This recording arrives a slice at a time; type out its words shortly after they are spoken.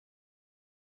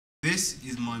This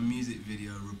is my music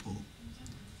video report.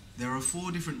 There are 4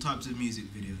 different types of music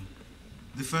video.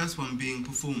 The first one being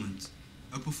performance.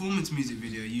 A performance music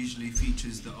video usually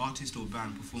features the artist or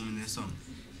band performing their song,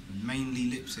 mainly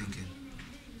lip syncing.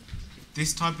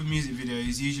 This type of music video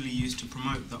is usually used to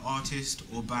promote the artist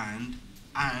or band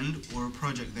or a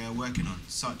project they are working on,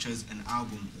 such as an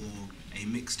album or a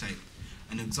mixtape.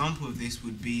 An example of this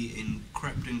would be in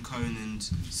Krept &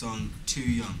 Konan's song Too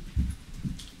Young.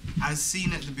 As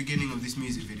seen at the beginning of this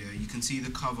music video, you can see the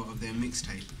cover of their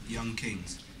mixtape, Young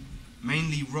Kings.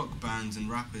 Mainly rock bands and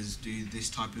rappers do this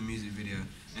type of music video.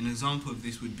 An example of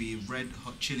this would be Red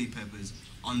Hot Chili Peppers'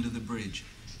 Under the Bridge.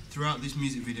 Throughout this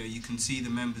music video, you can see the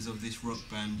members of this rock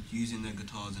band using their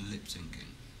guitars and lip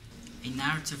syncing. A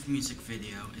narrative music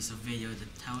video is a video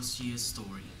that tells you a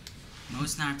story.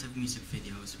 Most narrative music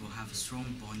videos will have a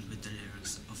strong bond with the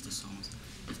lyrics of the songs,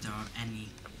 if there are any.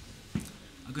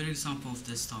 A good example of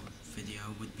this type of video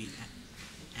would be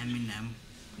Eminem,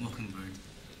 Mockingbird.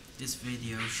 This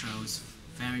video shows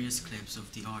various clips of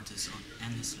the artist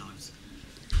and his lives,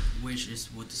 which is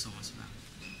what the song is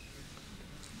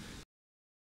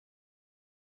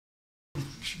about.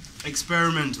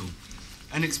 Experimental.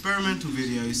 An experimental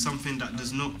video is something that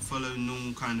does not follow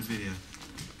normal kind of video.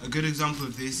 A good example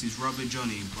of this is Rubber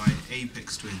Johnny by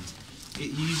Aphex Twin.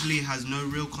 It usually has no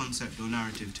real concept or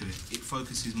narrative to it. It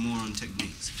focuses more on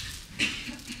techniques.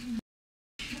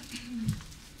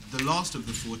 The last of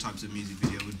the 4 types of music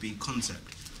video would be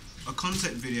concept. A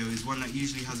concept video is one that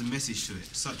usually has a message to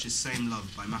it, such as Same Love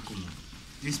by Macklemore.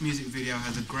 This music video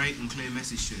has a great and clear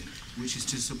message to it, which is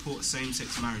to support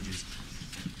same-sex marriages.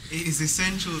 It is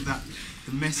essential that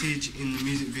the message in the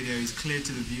music video is clear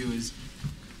to the viewers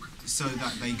so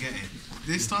that they get it.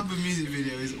 This type of music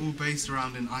video is all based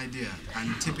around an idea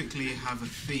and typically have a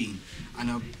theme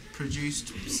and are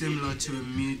produced similar to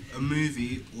a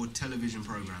movie or television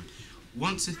program.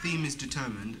 Once a theme is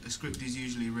determined, a script is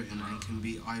usually written and can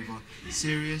be either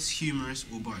serious, humorous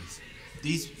or both.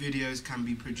 These videos can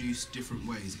be produced different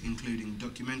ways, including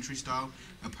documentary style,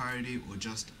 a parody or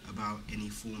just about any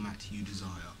format you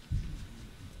desire.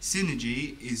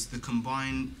 Synergy is the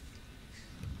combined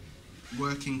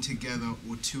working together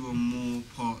or 2 or more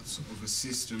parts of a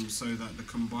system so that the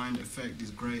combined effect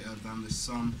is greater than the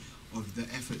sum of the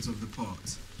efforts of the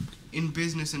parts. In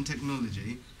business and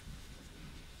technology,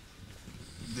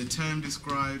 the term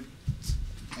describes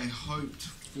a hoped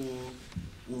for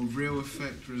or real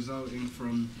effect resulting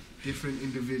from different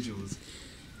individuals,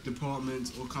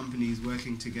 departments or companies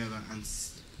working together and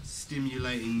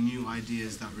stimulating new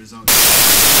ideas that result.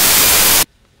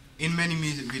 In many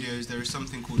music videos there is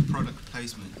something called product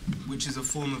placement, which is a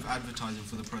form of advertising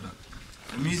for the product.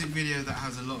 A music video that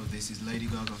has a lot of this is Lady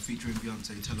Gaga featuring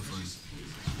Beyonce, Telephone.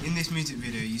 In this music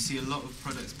video you see a lot of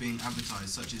products being advertised,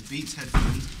 such as Beats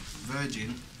headphones,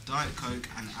 Virgin, Diet Coke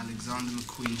and Alexander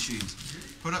McQueen shoes.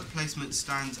 Product placement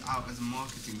stands out as a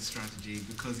marketing strategy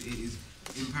because it is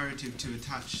imperative to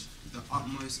attach the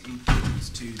utmost importance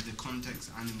to the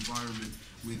context and environment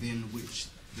within which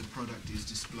the product is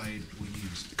displayed or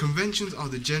used. Conventions are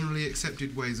the generally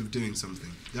accepted ways of doing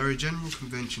something. There are general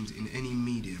conventions in any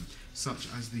medium, such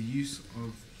as the use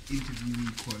of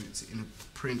interviewee quotes in a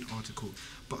print article,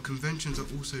 but conventions are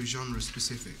also genre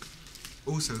specific.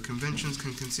 Also, conventions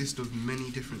can consist of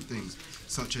many different things,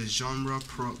 such as genre,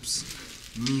 props,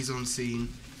 mise-en-scene,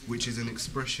 which is an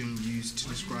expression used to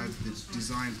describe the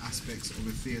design aspects of a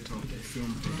theatre or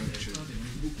film production,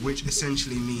 which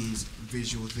essentially means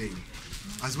visual theme.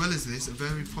 As well as this, a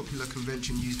very popular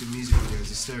convention used in music videos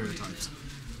is stereotypes.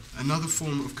 Another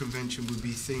form of convention would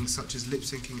be things such as lip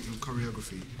syncing and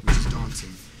choreography, which is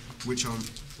dancing, which are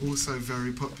also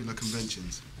very popular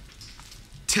conventions.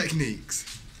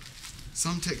 Techniques.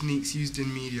 Some techniques used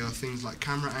in media are things like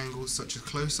camera angles such as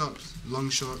close-ups, long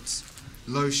shots,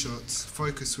 low shots,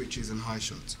 focus switches and high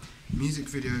shots. Music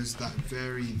videos that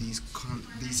vary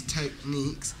these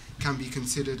techniques can be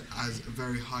considered as a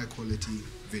very high quality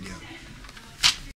video.